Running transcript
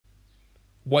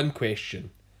One question.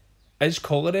 Is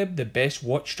Colareb the best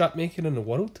watch strap maker in the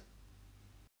world?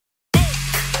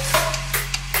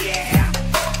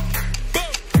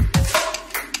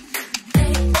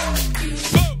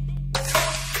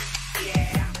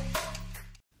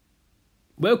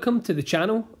 Welcome to the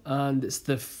channel, and it's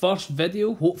the first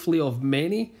video, hopefully of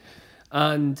many.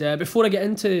 And before I get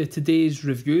into today's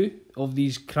review of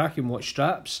these cracking watch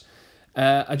straps,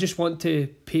 I just want to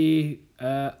pay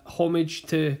homage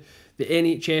to the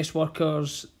NHS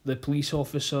workers, the police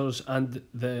officers and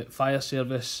the fire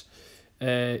service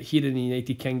here in the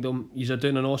United Kingdom. You're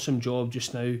doing an awesome job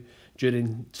just now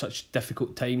during such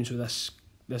difficult times with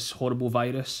this horrible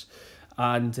virus.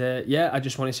 And yeah, I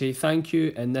just want to say thank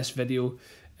you, and this video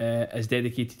is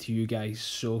dedicated to you guys.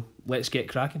 So let's get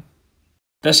cracking.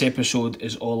 This episode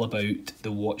is all about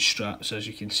the watch straps, as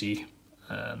you can see,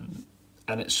 and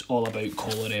it's all about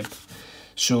Colareb.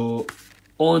 So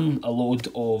on a load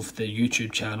of the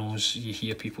YouTube channels, you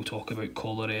hear people talk about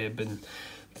Colareb and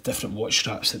the different watch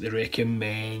straps that they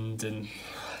recommend, and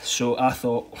so I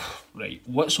thought, right,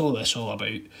 what's all this all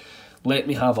about? Let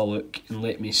me have a look and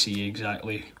let me see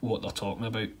exactly what they're talking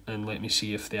about, and let me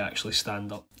see if they actually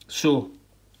stand up. So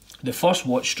the first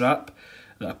watch strap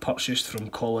that I purchased from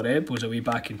Colareb was way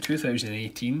back in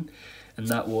 2018, and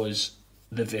that was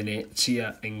the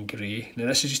Venezia in grey. Now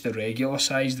this is just a regular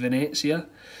sized Venezia.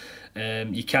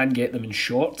 You can get them in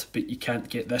short, but you can't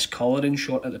get this colour in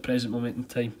short at the present moment in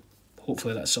time.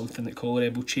 Hopefully that's something that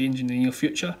Colareb will change in the near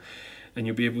future, and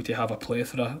you'll be able to have a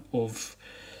plethora of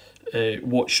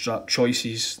watch strap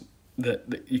choices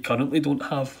that you currently don't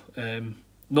have.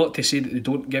 Not to say that they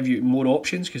don't give you more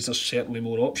options, because there's certainly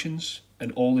more options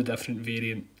in all the different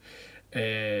variant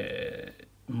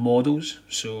models.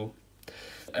 So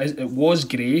it was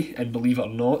grey, and believe it or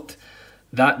not,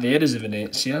 that there is a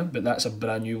Venezia, but that's a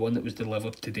brand new one that was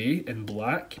delivered today in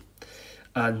black.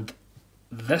 And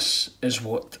this is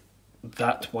what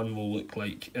that one will look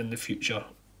like in the future,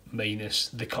 minus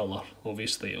the colour.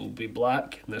 Obviously it'll be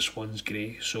black, and this one's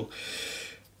grey. So,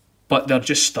 but they're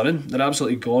just stunning. They're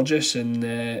absolutely gorgeous, and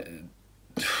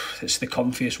it's the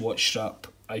comfiest watch strap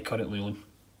I currently own.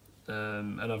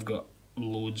 And I've got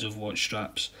loads of watch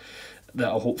straps that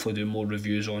I'll hopefully do more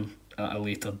reviews on at a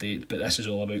later date, but this is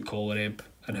all about Colareb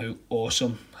and how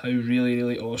awesome, how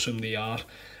really awesome they are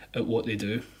at what they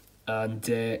do. And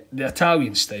the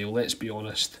Italian style, let's be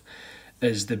honest,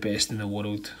 is the best in the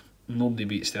world. Nobody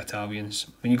beats the Italians.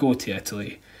 When you go to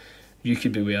Italy, you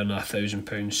could be wearing a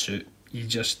 £1,000 suit. You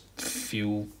just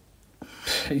feel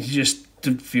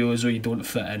as though you don't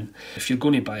fit in. If you're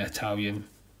going to buy Italian,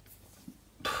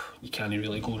 you can't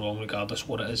really go wrong regardless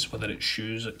what it is, whether it's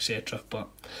shoes, etc. But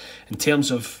in terms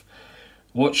of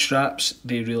watch straps,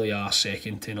 they really are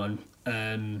second to none.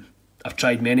 I've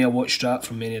tried many a watch strap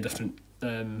from many a different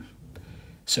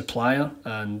supplier,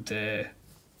 and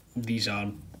these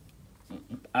are,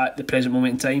 at the present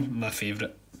moment in time, my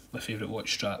favourite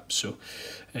watch straps. So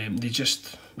they're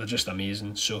just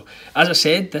amazing. So as I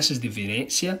said, this is the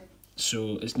Venezia,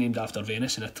 so it's named after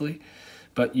Venice in Italy.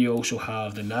 But you also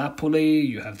have the Napoli,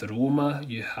 you have the Roma,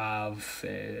 you have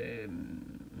the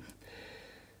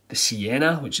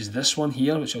Sienna, which is this one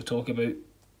here, which I'll talk about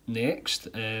next.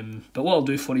 But what I'll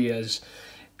do for you is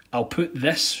I'll put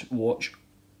this watch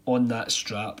on that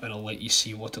strap, and I'll let you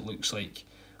see what it looks like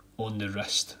on the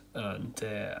wrist, and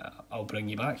I'll bring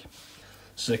you back.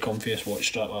 This is the comfiest watch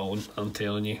strap I own, I'm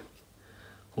telling you.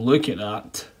 Look at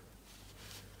that.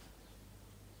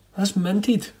 That's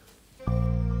minted.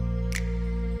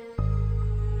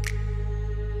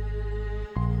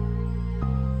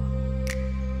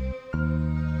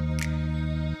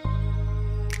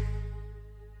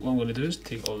 What I'm going to do is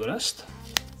take off the wrist.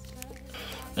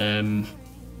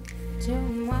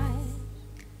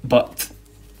 But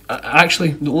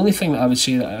actually, the only thing that I would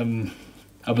say that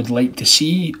I would like to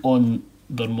see on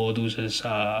their models is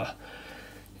a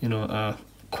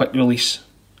quick release,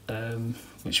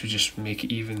 which would just make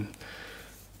it even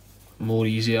more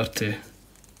easier to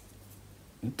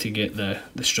get the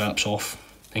straps off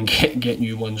and get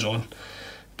new ones on.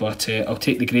 But I'll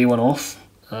take the grey one off,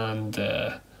 and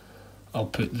I'll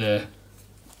put the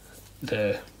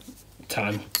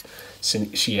tan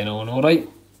Sienna on. Alright,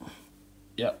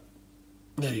 yep,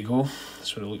 there you go.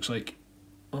 That's what it looks like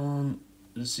on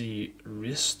the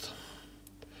wrist.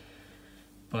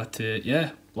 But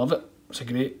yeah, love it. It's a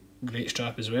great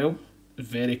strap as well.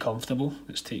 Very comfortable.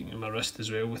 It's taking my wrist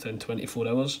as well within 24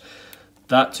 hours.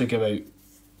 That took about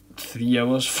 3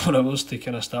 hours, 4 hours to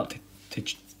kind of start to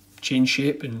change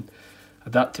shape and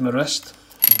adapt to my wrist.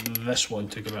 This one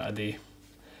took about a day,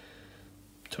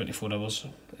 24 hours,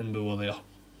 and we were there.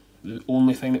 The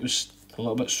only thing that was a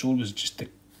little bit sore was just the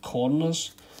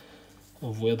corners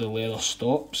of where the leather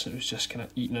stops. It was just kind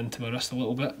of eating into my wrist a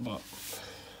little bit, but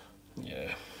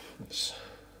yeah, it's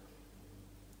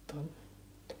done.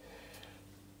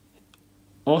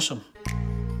 Awesome.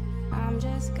 I'm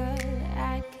just good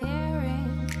at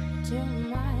caring too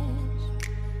much.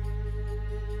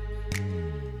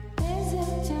 Is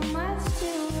it too much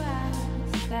to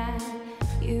ask that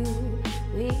you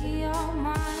be all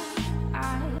mine?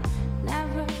 I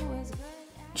never was good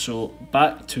at... So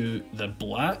back to the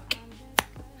black.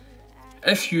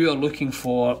 If you are looking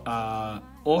for a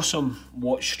awesome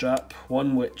watch strap,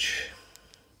 one which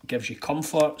gives you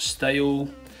comfort, style,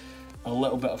 a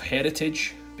little bit of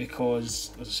heritage,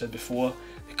 because as I said before,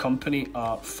 the company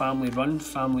are family run,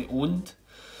 family owned,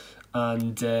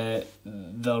 and their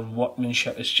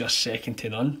workmanship is just second to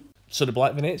none. So the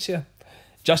Black Venezia,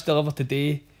 just delivered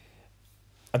today.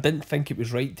 I didn't think it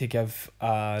was right to give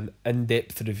an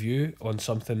in-depth review on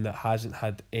something that hasn't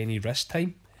had any wrist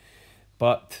time,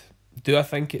 but do I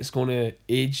think it's going to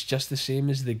age just the same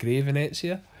as the grey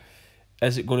Venezia?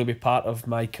 Is it going to be part of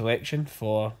my collection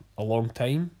for a long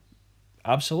time?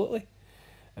 Absolutely.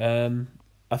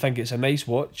 I think it's a nice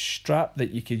watch strap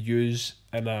that you could use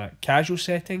in a casual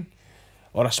setting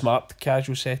or a smart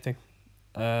casual setting.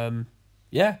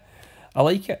 Yeah, I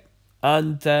like it.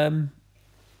 And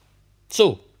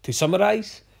so, to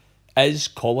summarise, is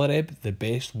Colareb the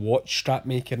best watch strap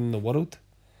maker in the world?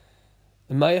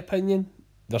 In my opinion,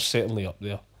 they're certainly up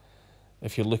there.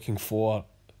 If you're looking for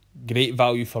great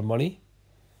value for money,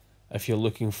 if you're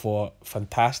looking for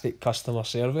fantastic customer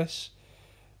service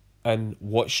and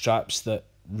watch straps that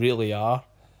really are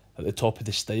at the top of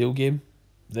the style game,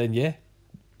 then yeah,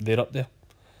 they're up there.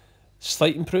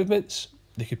 Slight improvements,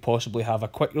 they could possibly have a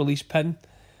quick release pin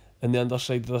in the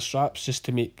underside of their straps just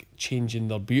to make changing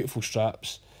their beautiful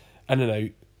straps in and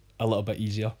out a little bit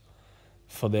easier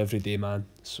for the everyday man.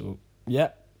 So yeah,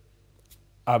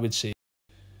 I would say.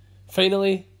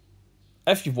 Finally,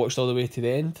 if you've watched all the way to the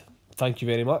end, thank you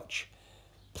very much.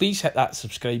 Please hit that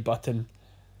subscribe button,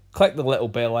 click the little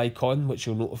bell icon which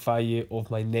will notify you of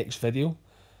my next video,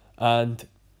 and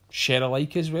share a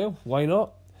like as well, why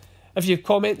not? If you have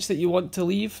comments that you want to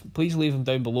leave, please leave them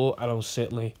down below and I'll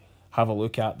certainly have a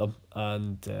look at them,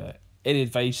 and any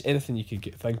advice, anything you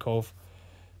could think of,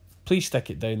 please stick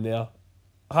it down there,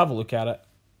 have a look at it,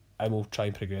 and we'll try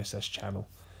and progress this channel.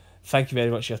 Thank you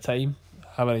very much for your time,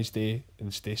 have a nice day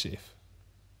and stay safe.